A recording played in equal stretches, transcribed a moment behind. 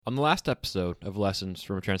On the last episode of Lessons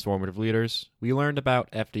from Transformative Leaders, we learned about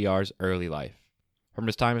FDR's early life, from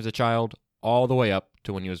his time as a child all the way up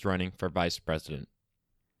to when he was running for vice president.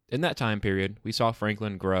 In that time period, we saw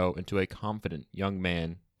Franklin grow into a confident young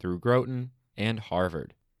man through Groton and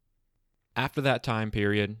Harvard. After that time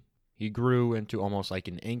period, he grew into almost like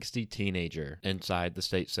an angsty teenager inside the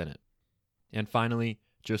state senate. And finally,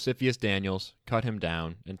 Josephus Daniels cut him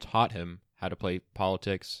down and taught him how to play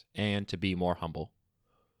politics and to be more humble.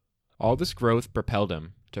 All this growth propelled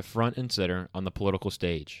him to front and center on the political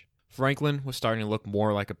stage. Franklin was starting to look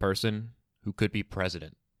more like a person who could be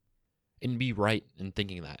president, and be right in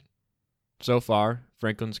thinking that. So far,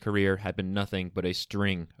 Franklin's career had been nothing but a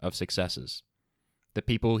string of successes. The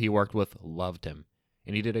people he worked with loved him,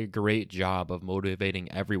 and he did a great job of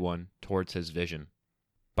motivating everyone towards his vision.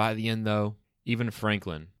 By the end, though, even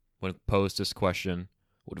Franklin, when posed this question,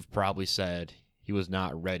 would have probably said he was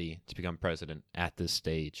not ready to become president at this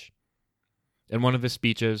stage. In one of his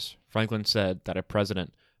speeches, Franklin said that a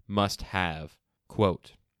president must have,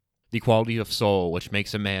 quote, the quality of soul which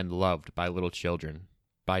makes a man loved by little children,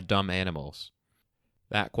 by dumb animals.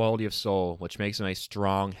 That quality of soul which makes him a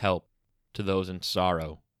strong help to those in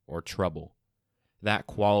sorrow or trouble. That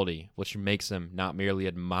quality which makes him not merely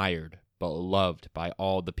admired, but loved by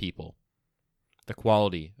all the people. The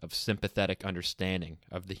quality of sympathetic understanding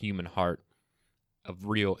of the human heart, of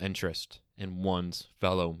real interest in one's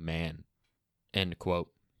fellow man. End quote.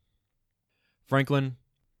 Franklin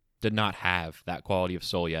did not have that quality of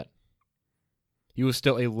soul yet. He was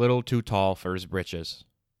still a little too tall for his britches.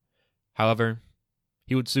 However,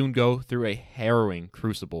 he would soon go through a harrowing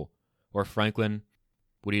crucible where Franklin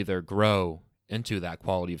would either grow into that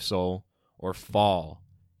quality of soul or fall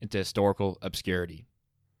into historical obscurity.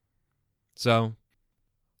 So,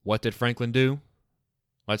 what did Franklin do?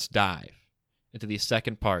 Let's dive into the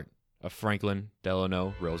second part of Franklin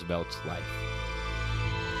Delano Roosevelt's life.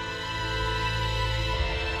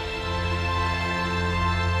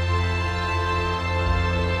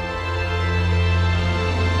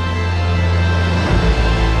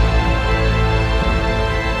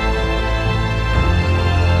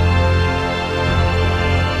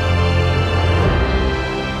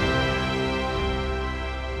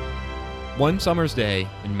 One summer's day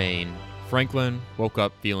in Maine, Franklin woke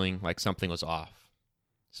up feeling like something was off.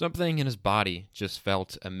 Something in his body just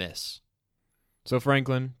felt amiss. So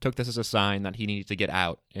Franklin took this as a sign that he needed to get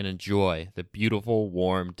out and enjoy the beautiful,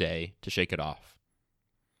 warm day to shake it off.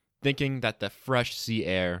 Thinking that the fresh sea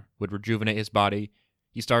air would rejuvenate his body,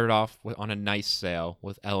 he started off on a nice sail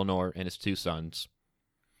with Eleanor and his two sons.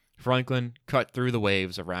 Franklin cut through the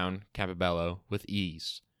waves around Campobello with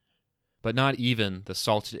ease. But not even the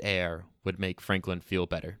salted air would make Franklin feel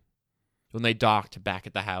better. When they docked back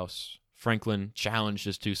at the house, Franklin challenged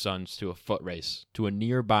his two sons to a foot race to a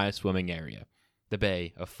nearby swimming area, the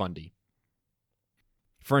Bay of Fundy.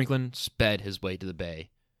 Franklin sped his way to the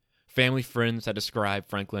bay. Family friends had described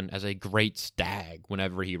Franklin as a great stag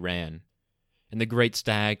whenever he ran, and the great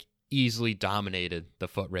stag easily dominated the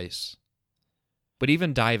foot race. But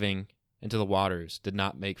even diving into the waters did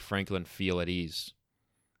not make Franklin feel at ease.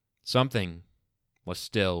 Something was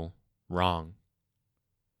still wrong.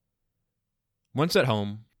 Once at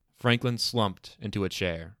home, Franklin slumped into a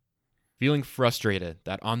chair, feeling frustrated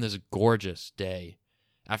that on this gorgeous day,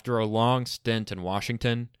 after a long stint in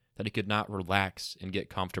Washington, that he could not relax and get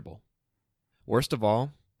comfortable. Worst of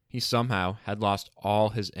all, he somehow had lost all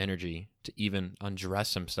his energy to even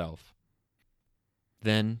undress himself.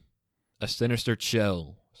 Then, a sinister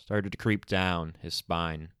chill started to creep down his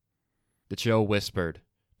spine. The chill whispered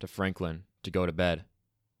to Franklin to go to bed.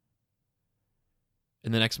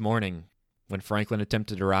 And the next morning, when Franklin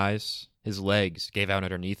attempted to rise, his legs gave out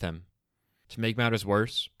underneath him. To make matters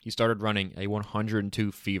worse, he started running a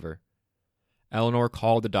 102 fever. Eleanor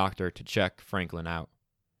called the doctor to check Franklin out,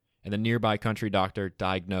 and the nearby country doctor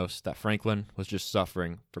diagnosed that Franklin was just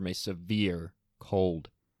suffering from a severe cold.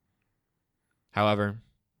 However,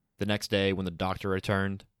 the next day when the doctor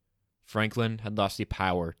returned, Franklin had lost the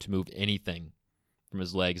power to move anything from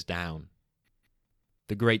his legs down.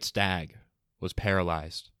 The great stag was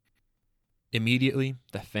paralyzed. Immediately,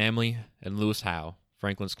 the family and Lewis Howe,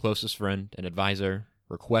 Franklin's closest friend and advisor,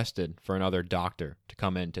 requested for another doctor to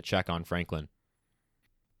come in to check on Franklin.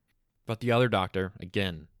 But the other doctor,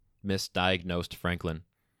 again, misdiagnosed Franklin.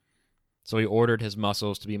 So he ordered his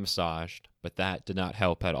muscles to be massaged, but that did not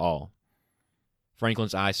help at all.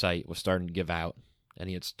 Franklin's eyesight was starting to give out, and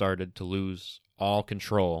he had started to lose all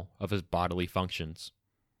control of his bodily functions.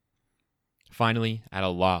 Finally, at a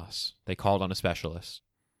loss, they called on a specialist,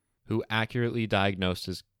 who accurately diagnosed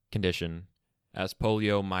his condition as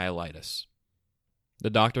poliomyelitis. The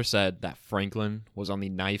doctor said that Franklin was on the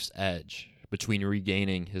knife's edge between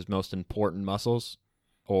regaining his most important muscles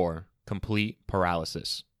or complete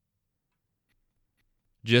paralysis.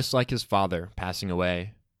 Just like his father passing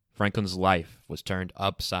away, Franklin's life was turned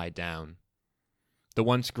upside down. The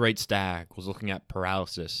once great stag was looking at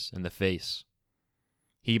paralysis in the face.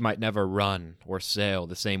 He might never run or sail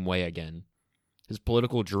the same way again. His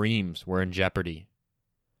political dreams were in jeopardy.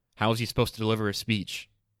 How was he supposed to deliver a speech?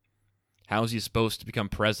 How was he supposed to become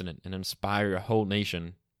president and inspire a whole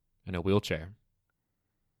nation in a wheelchair?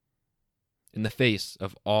 In the face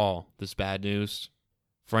of all this bad news,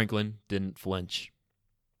 Franklin didn't flinch.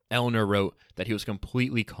 Eleanor wrote that he was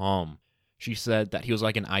completely calm. She said that he was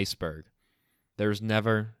like an iceberg. There was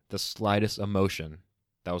never the slightest emotion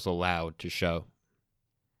that was allowed to show.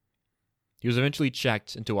 He was eventually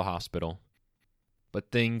checked into a hospital,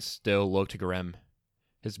 but things still looked grim.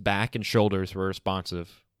 His back and shoulders were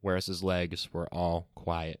responsive, whereas his legs were all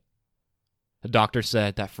quiet. The doctor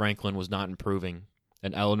said that Franklin was not improving,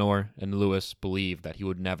 and Eleanor and Lewis believed that he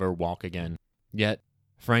would never walk again. Yet,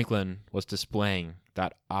 Franklin was displaying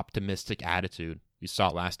that optimistic attitude we saw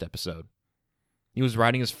last episode. He was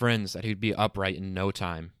writing his friends that he'd be upright in no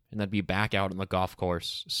time, and that'd be back out on the golf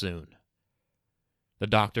course soon. The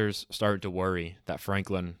doctors started to worry that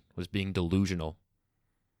Franklin was being delusional,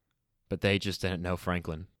 but they just didn't know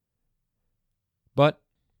Franklin. But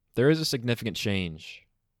there is a significant change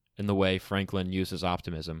in the way Franklin used his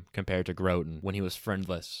optimism compared to Groton when he was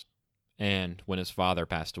friendless and when his father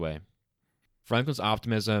passed away. Franklin's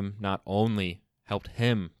optimism not only helped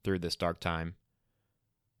him through this dark time,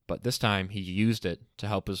 but this time he used it to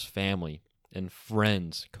help his family and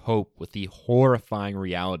friends cope with the horrifying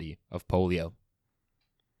reality of polio.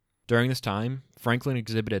 During this time, Franklin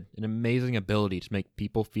exhibited an amazing ability to make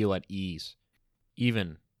people feel at ease,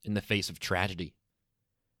 even in the face of tragedy.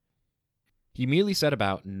 He immediately set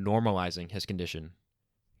about normalizing his condition.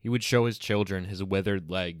 He would show his children his withered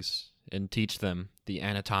legs and teach them the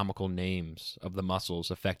anatomical names of the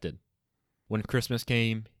muscles affected. When Christmas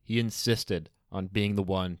came, he insisted on being the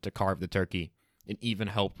one to carve the turkey and even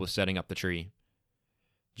helped with setting up the tree.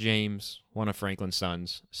 James, one of Franklin's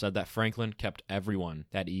sons, said that Franklin kept everyone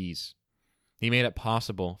at ease. He made it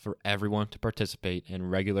possible for everyone to participate in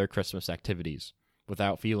regular Christmas activities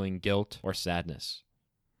without feeling guilt or sadness.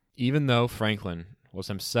 Even though Franklin was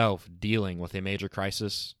himself dealing with a major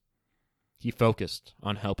crisis, he focused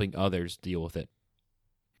on helping others deal with it.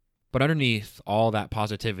 But underneath all that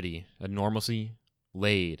positivity and normalcy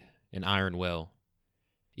laid an iron will.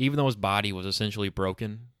 Even though his body was essentially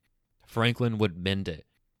broken, Franklin would mend it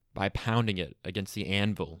by pounding it against the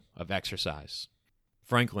anvil of exercise.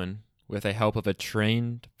 Franklin, with the help of a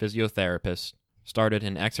trained physiotherapist, started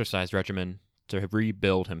an exercise regimen to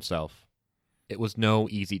rebuild himself. It was no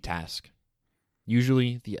easy task.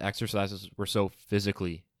 Usually, the exercises were so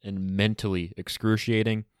physically and mentally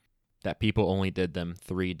excruciating that people only did them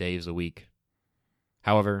 3 days a week.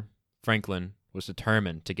 However, Franklin was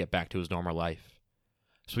determined to get back to his normal life,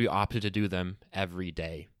 so he opted to do them every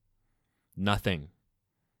day. Nothing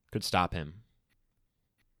could stop him.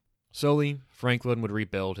 Slowly, Franklin would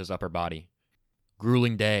rebuild his upper body.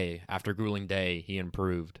 Grueling day after grueling day, he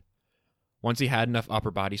improved. Once he had enough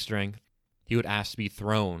upper body strength, he would ask to be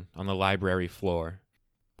thrown on the library floor,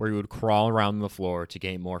 where he would crawl around the floor to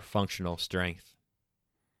gain more functional strength.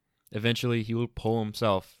 Eventually, he would pull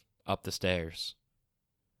himself up the stairs.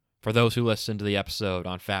 For those who listened to the episode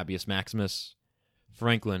on Fabius Maximus,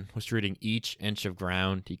 Franklin was treating each inch of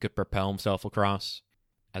ground he could propel himself across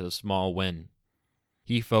as a small win.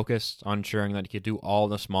 He focused on ensuring that he could do all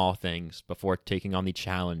the small things before taking on the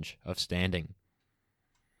challenge of standing.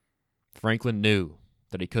 Franklin knew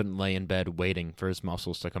that he couldn't lay in bed waiting for his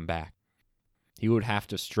muscles to come back. He would have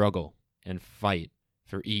to struggle and fight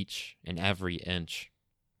for each and every inch.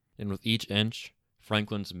 And with each inch,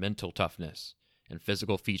 Franklin's mental toughness and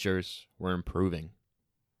physical features were improving.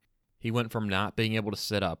 He went from not being able to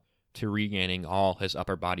sit up to regaining all his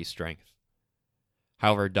upper body strength.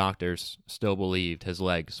 However, doctors still believed his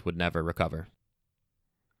legs would never recover.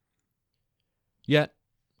 Yet,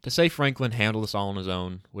 to say Franklin handled this all on his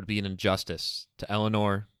own would be an injustice to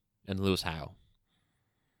Eleanor and Lewis Howe.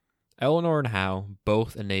 Eleanor and Howe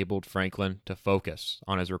both enabled Franklin to focus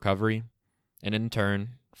on his recovery, and in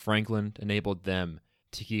turn, Franklin enabled them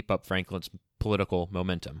to keep up Franklin's political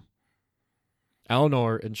momentum.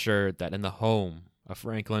 Eleanor ensured that in the home of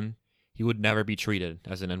Franklin, he would never be treated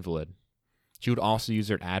as an invalid. She would also use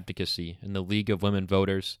her advocacy in the League of Women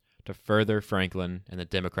Voters to further Franklin and the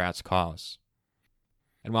Democrats' cause.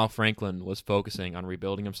 And while Franklin was focusing on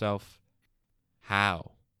rebuilding himself,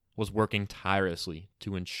 Howe was working tirelessly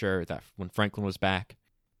to ensure that when Franklin was back,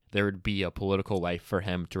 there would be a political life for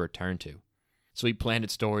him to return to. So he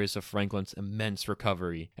planted stories of Franklin's immense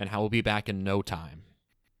recovery and how he'll be back in no time.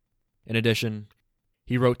 In addition,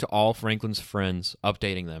 he wrote to all Franklin's friends,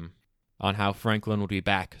 updating them on how Franklin would be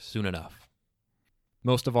back soon enough.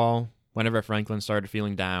 Most of all, whenever Franklin started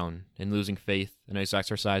feeling down and losing faith in his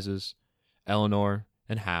exercises, Eleanor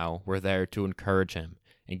and Hal were there to encourage him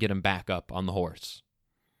and get him back up on the horse.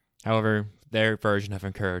 However, their version of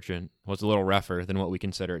encouragement was a little rougher than what we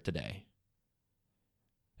consider it today.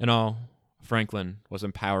 In all, Franklin was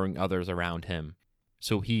empowering others around him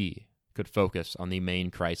so he could focus on the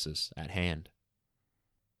main crisis at hand.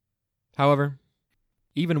 However,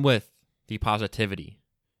 even with the positivity,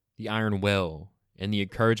 the iron will, and the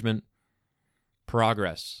encouragement,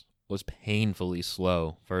 progress was painfully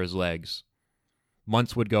slow for his legs.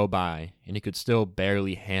 Months would go by, and he could still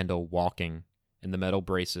barely handle walking in the metal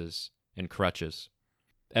braces and crutches.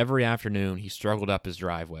 Every afternoon, he struggled up his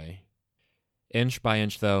driveway. Inch by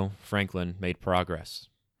inch, though, Franklin made progress,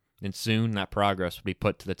 and soon that progress would be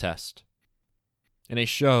put to the test. In a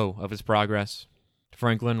show of his progress,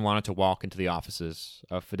 Franklin wanted to walk into the offices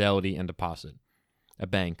of Fidelity and Deposit, a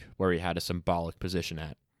bank where he had a symbolic position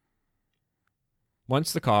at.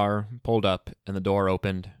 Once the car pulled up and the door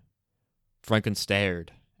opened, Franklin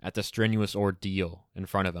stared at the strenuous ordeal in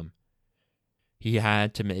front of him. He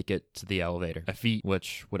had to make it to the elevator, a feat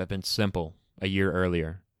which would have been simple a year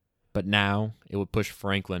earlier, but now it would push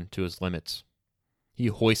Franklin to his limits. He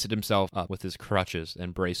hoisted himself up with his crutches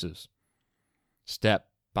and braces. Step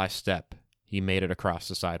by step, he made it across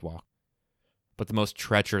the sidewalk. But the most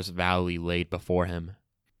treacherous valley laid before him,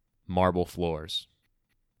 marble floors.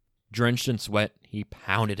 Drenched in sweat, he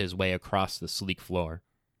pounded his way across the sleek floor,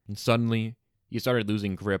 and suddenly he started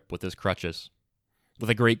losing grip with his crutches. With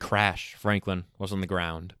a great crash, Franklin was on the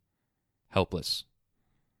ground, helpless.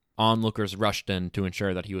 Onlookers rushed in to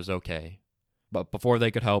ensure that he was okay. But before they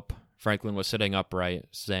could help, Franklin was sitting upright,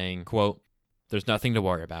 saying, quote, "There's nothing to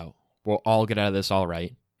worry about. We'll all get out of this all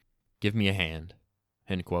right. Give me a hand."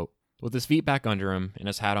 End quote. With his feet back under him and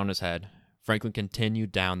his hat on his head, Franklin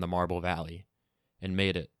continued down the marble valley and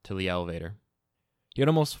made it to the elevator. He had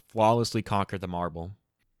almost flawlessly conquered the marble,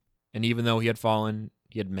 and even though he had fallen,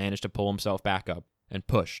 he had managed to pull himself back up and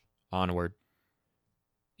pushed onward.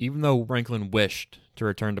 Even though Franklin wished to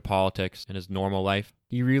return to politics and his normal life,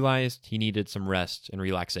 he realized he needed some rest and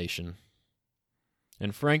relaxation.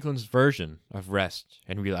 And Franklin's version of rest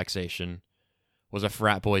and relaxation was a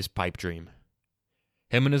frat boy's pipe dream.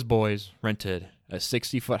 Him and his boys rented a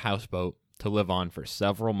 60-foot houseboat to live on for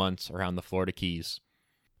several months around the Florida Keys.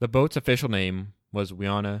 The boat's official name was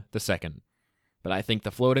Wiana II, but I think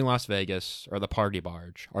the Floating Las Vegas or the Party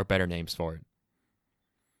Barge are better names for it.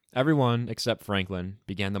 Everyone except Franklin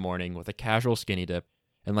began the morning with a casual skinny dip,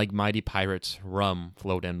 and like mighty pirates, rum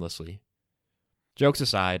flowed endlessly. Jokes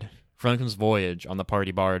aside, Franklin's voyage on the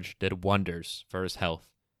Party Barge did wonders for his health.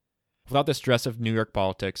 Without the stress of New York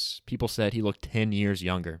politics, people said he looked 10 years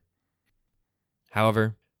younger.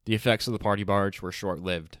 However, the effects of the Party Barge were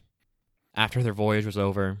short-lived. After their voyage was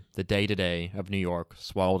over, the day-to-day of New York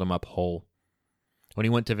swallowed him up whole. When he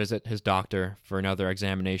went to visit his doctor for another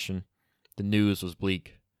examination, the news was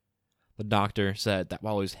bleak. The doctor said that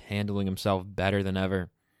while he was handling himself better than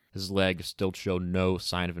ever, his legs still showed no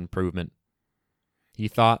sign of improvement. He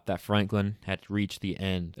thought that Franklin had reached the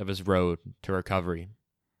end of his road to recovery.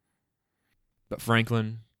 But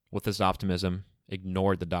Franklin, with his optimism,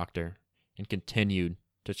 ignored the doctor and continued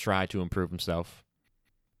to try to improve himself.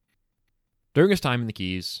 During his time in the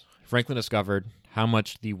Keys, Franklin discovered how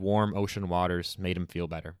much the warm ocean waters made him feel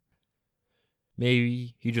better.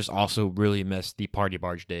 Maybe he just also really missed the Party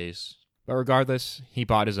Barge days, but regardless, he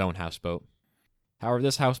bought his own houseboat. However,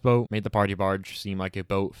 this houseboat made the Party Barge seem like a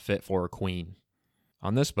boat fit for a queen.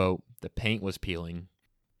 On this boat, the paint was peeling,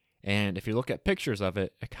 and if you look at pictures of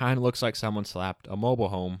it, it kind of looks like someone slapped a mobile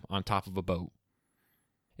home on top of a boat.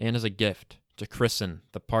 And as a gift to christen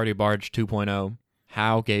the Party Barge 2.0,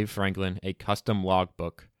 Hal gave Franklin a custom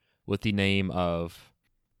logbook with the name of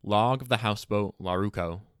Log of the Houseboat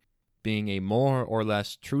Laruco, being a more or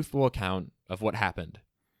less truthful account of what happened,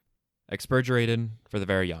 expurgated for the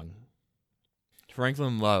very young.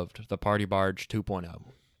 Franklin loved the Party Barge 2.0.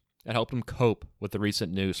 It helped him cope with the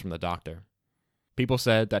recent news from the doctor. People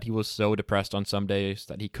said that he was so depressed on some days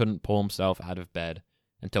that he couldn't pull himself out of bed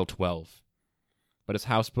until 12. But his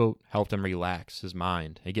houseboat helped him relax his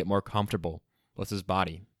mind and get more comfortable with his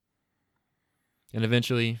body. And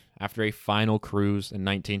eventually, after a final cruise in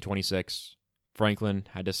 1926, Franklin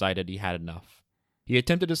had decided he had enough. He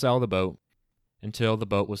attempted to sell the boat until the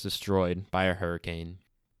boat was destroyed by a hurricane.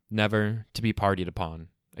 never to be partied upon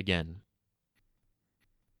again.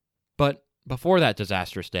 But before that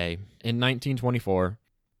disastrous day, in 1924,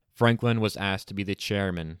 Franklin was asked to be the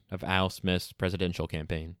chairman of Al Smith's presidential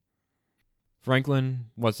campaign. Franklin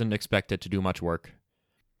wasn't expected to do much work,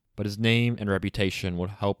 but his name and reputation would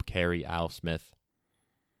help carry Al Smith.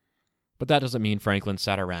 But that doesn't mean Franklin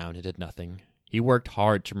sat around and did nothing. He worked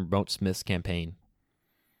hard to promote Smith's campaign.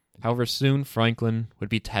 However, soon Franklin would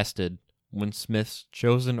be tested when Smith's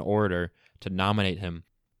chosen orator to nominate him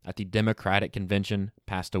at the Democratic Convention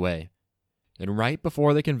passed away. And right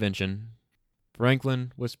before the convention,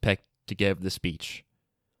 Franklin was picked to give the speech.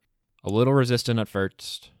 A little resistant at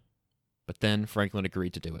first, but then Franklin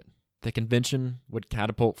agreed to do it. The convention would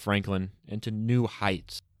catapult Franklin into new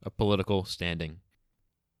heights of political standing.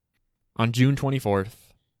 On June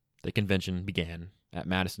 24th, the convention began at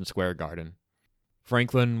Madison Square Garden.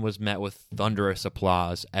 Franklin was met with thunderous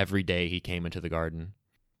applause every day he came into the garden.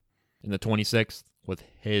 And the 26th was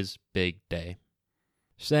his big day.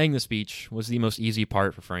 Saying the speech was the most easy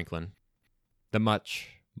part for Franklin. The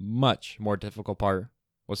much, much more difficult part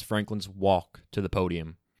was Franklin's walk to the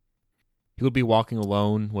podium. He would be walking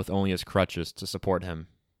alone with only his crutches to support him.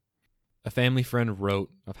 A family friend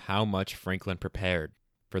wrote of how much Franklin prepared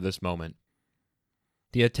for this moment.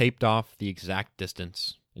 He had taped off the exact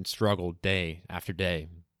distance and struggled day after day.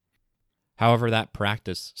 However, that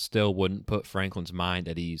practice still wouldn't put Franklin's mind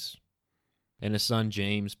at ease. And his son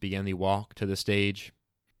James began the walk to the stage,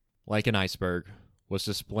 like an iceberg, was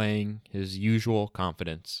displaying his usual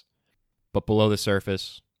confidence. But below the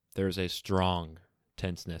surface, there is a strong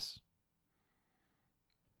tenseness.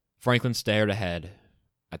 Franklin stared ahead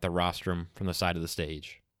at the rostrum from the side of the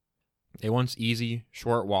stage. A once easy,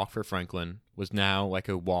 short walk for Franklin was now like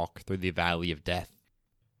a walk through the valley of death.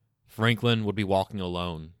 Franklin would be walking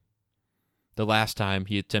alone. The last time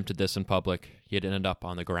he attempted this in public, he had ended up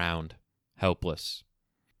on the ground, helpless.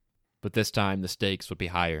 But this time the stakes would be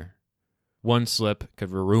higher. One slip could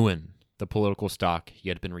ruin the political stock he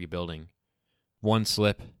had been rebuilding. One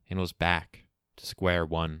slip and was back to square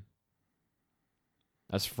one.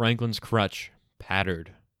 As Franklin's crutch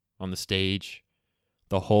pattered on the stage,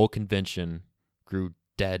 the whole convention grew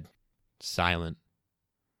dead silent.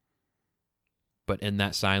 But in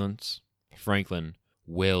that silence, Franklin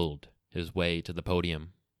willed his way to the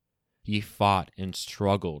podium. He fought and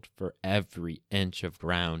struggled for every inch of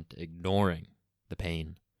ground, ignoring the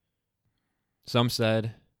pain. Some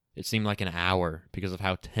said it seemed like an hour because of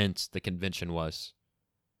how tense the convention was.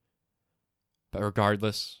 But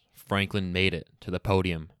regardless, Franklin made it to the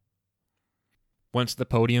podium. Once at the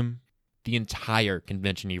podium, the entire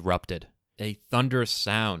convention erupted. A thunderous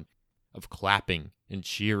sound of clapping and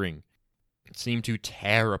cheering seemed to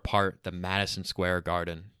tear apart the Madison Square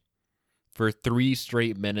Garden. For 3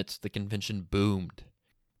 straight minutes, the convention boomed.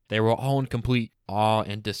 They were all in complete awe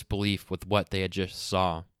and disbelief with what they had just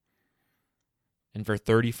saw. And for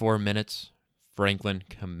 34 minutes, Franklin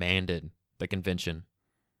commanded the convention.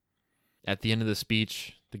 At the end of the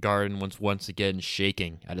speech, the garden was once again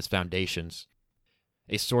shaking at its foundations.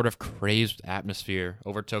 A sort of crazed atmosphere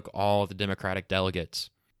overtook all the Democratic delegates.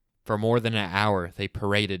 For more than an hour, they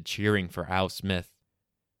paraded cheering for Al Smith.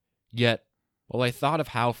 Yet, while I thought of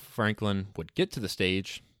how Franklin would get to the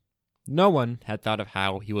stage, no one had thought of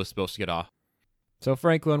how he was supposed to get off. So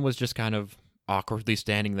Franklin was just kind of awkwardly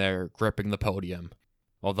standing there, gripping the podium,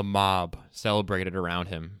 while the mob celebrated around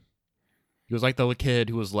him. He was like the kid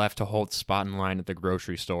who was left to hold the spot in line at the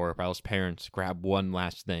grocery store while his parents grabbed one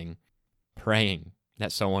last thing, praying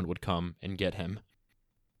that someone would come and get him.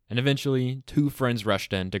 And eventually, 2 friends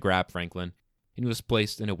rushed in to grab Franklin, and he was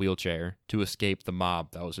placed in a wheelchair to escape the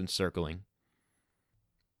mob that was encircling.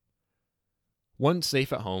 Once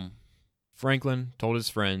safe at home, Franklin told his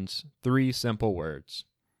friends 3 simple words: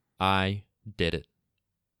 "I did it."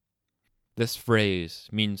 This phrase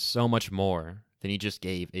means so much more than he just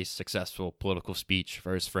gave a successful political speech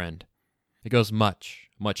for his friend. It goes much,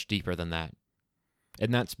 much deeper than that. In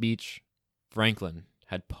that speech, Franklin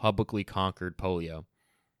had publicly conquered polio.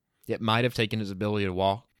 It might have taken his ability to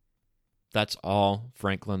walk. That's all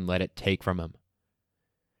Franklin let it take from him.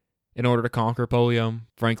 In order to conquer polio,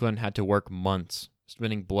 Franklin had to work months,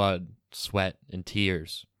 spending blood, sweat, and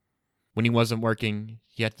tears. When he wasn't working,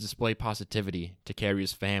 he had to display positivity to carry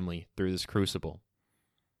his family through this crucible.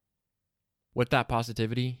 With that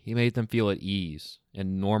positivity, he made them feel at ease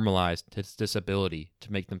and normalized his disability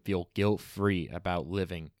to make them feel guilt-free about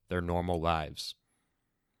living their normal lives.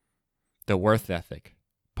 The worth ethic,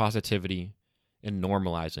 positivity, and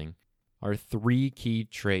normalizing are 3 key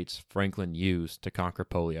traits Franklin used to conquer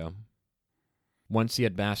polio. Once he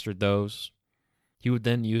had mastered those, he would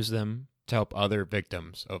then use them to help other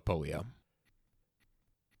victims of polio.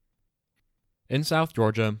 In South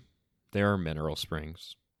Georgia, there are mineral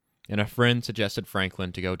springs, and a friend suggested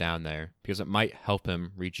Franklin to go down there because it might help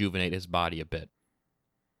him rejuvenate his body a bit.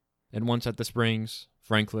 And once at the springs,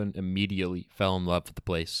 Franklin immediately fell in love with the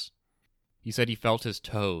place. He said he felt his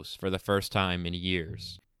toes for the first time in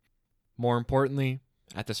years. More importantly,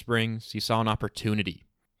 at the springs, he saw an opportunity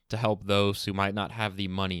to help those who might not have the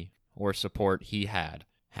money or support he had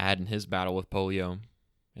in his battle with polio,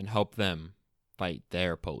 and help them fight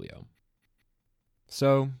their polio.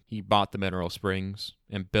 So, he bought the mineral springs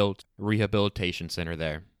and built a rehabilitation center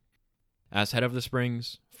there. As head of the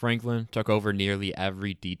springs, Franklin took over nearly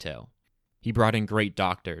every detail. He brought in great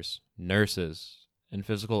doctors, nurses, and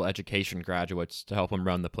physical education graduates to help him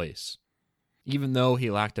run the place. Even though he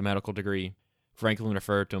lacked a medical degree, Franklin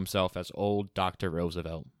referred to himself as Old Dr.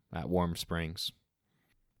 Roosevelt at Warm Springs.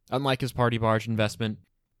 Unlike his party barge investment,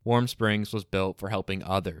 Warm Springs was built for helping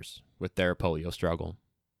others with their polio struggle.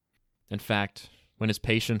 In fact, when his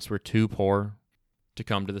patients were too poor to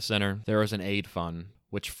come to the center, there was an aid fund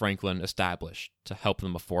which Franklin established to help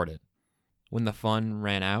them afford it. When the fund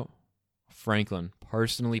ran out, Franklin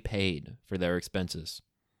personally paid for their expenses.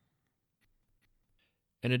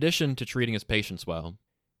 In addition to treating his patients well,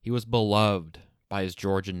 he was beloved by his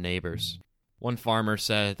Georgian neighbors. One farmer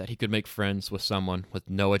said that he could make friends with someone with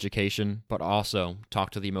no education, but also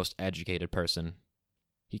talk to the most educated person.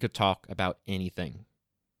 He could talk about anything.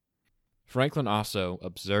 Franklin also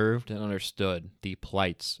observed and understood the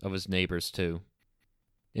plights of his neighbors too.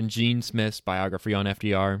 In Gene Smith's biography on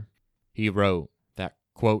FDR, he wrote that,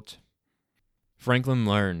 quote, Franklin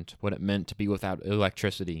learned what it meant to be without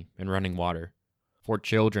electricity and running water, for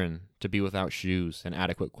children to be without shoes and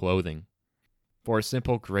adequate clothing, for a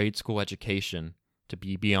simple grade school education to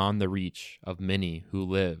be beyond the reach of many who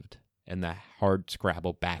lived in the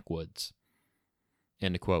hard-scrabble backwoods.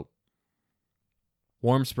 End quote.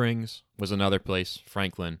 Warm Springs was another place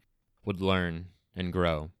Franklin would learn and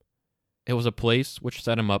grow. It was a place which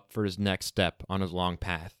set him up for his next step on his long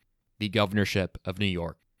path, the governorship of New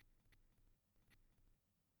York.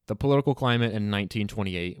 The political climate in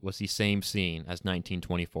 1928 was the same scene as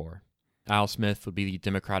 1924. Al Smith would be the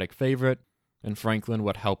Democratic favorite, and Franklin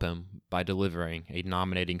would help him by delivering a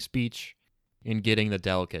nominating speech and getting the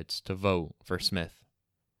delegates to vote for Smith.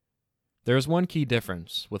 There is one key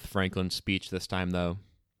difference with Franklin's speech this time, though.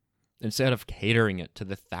 Instead of catering it to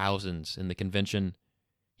the thousands in the convention,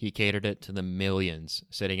 he catered it to the millions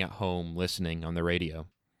sitting at home listening on the radio.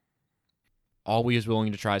 Always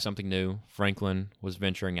willing to try something new, Franklin was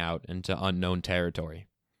venturing out into unknown territory.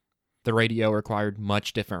 The radio required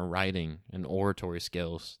much different writing and oratory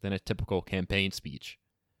skills than a typical campaign speech.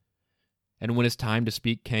 And when his time to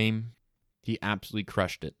speak came, he absolutely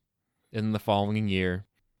crushed it. In the following year,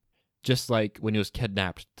 just like when he was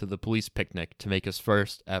kidnapped to the police picnic to make his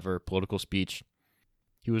first ever political speech,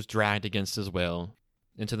 he was dragged against his will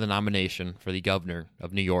into the nomination for the governor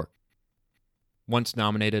of New York. Once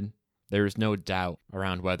nominated, there was no doubt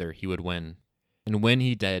around whether he would win, and when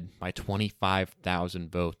he did by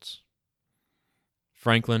 25,000 votes.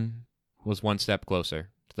 Franklin was one step closer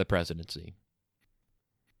to the presidency.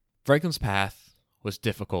 Franklin's path was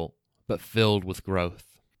difficult, but filled with growth.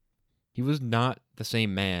 He was not the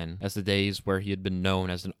same man as the days where he had been known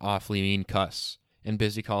as an awfully mean cuss and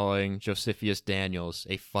busy calling Josephus Daniels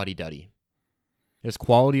a fuddy-duddy. His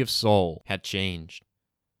quality of soul had changed.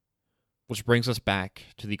 Which brings us back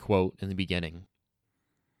to the quote in the beginning.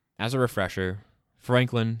 As a refresher,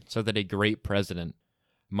 Franklin said that a great president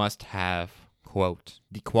must have, quote,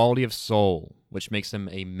 the quality of soul which makes him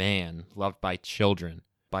a man loved by children,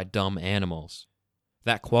 by dumb animals.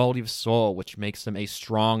 That quality of soul which makes him a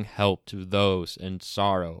strong help to those in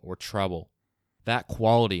sorrow or trouble. That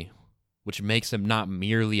quality which makes him not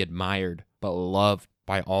merely admired, but loved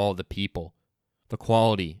by all the people. The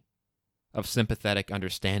quality of sympathetic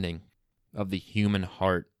understanding, of the human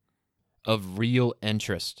heart, of real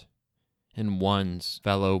interest in one's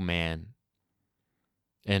fellow man.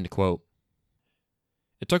 End quote.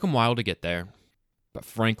 It took him a while to get there, but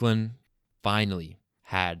Franklin finally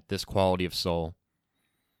had this quality of soul.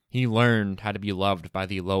 He learned how to be loved by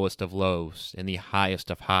the lowest of lows and the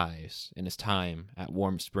highest of highs in his time at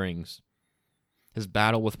Warm Springs. His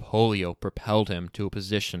battle with polio propelled him to a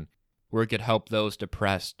position where he could help those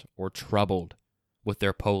depressed or troubled with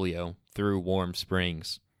their polio through Warm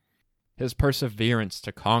Springs. His perseverance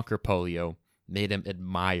to conquer polio made him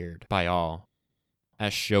admired by all,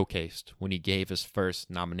 as showcased when he gave his first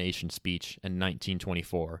nomination speech in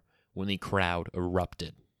 1924 when the crowd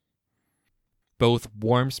erupted. Both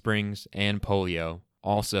Warm Springs and polio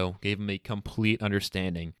also gave him a complete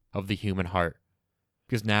understanding of the human heart,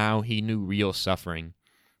 because now he knew real suffering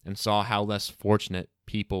and saw how less fortunate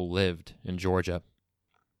people lived in Georgia.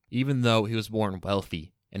 Even though he was born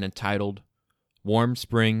wealthy and entitled, warm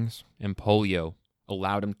springs and polio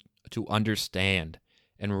allowed him to understand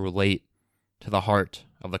and relate to the heart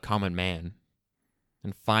of the common man.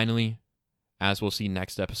 And finally, as we'll see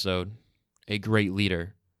next episode, a great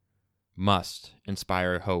leader must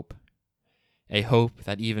inspire hope. A hope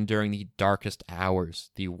that even during the darkest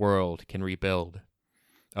hours, the world can rebuild.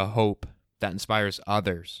 A hope that inspires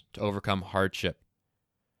others to overcome hardship.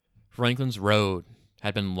 Franklin's road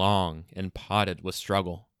had been long and potted with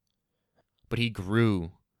struggle, but he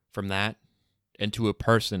grew from that into a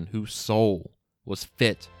person whose soul was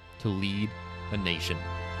fit to lead a nation.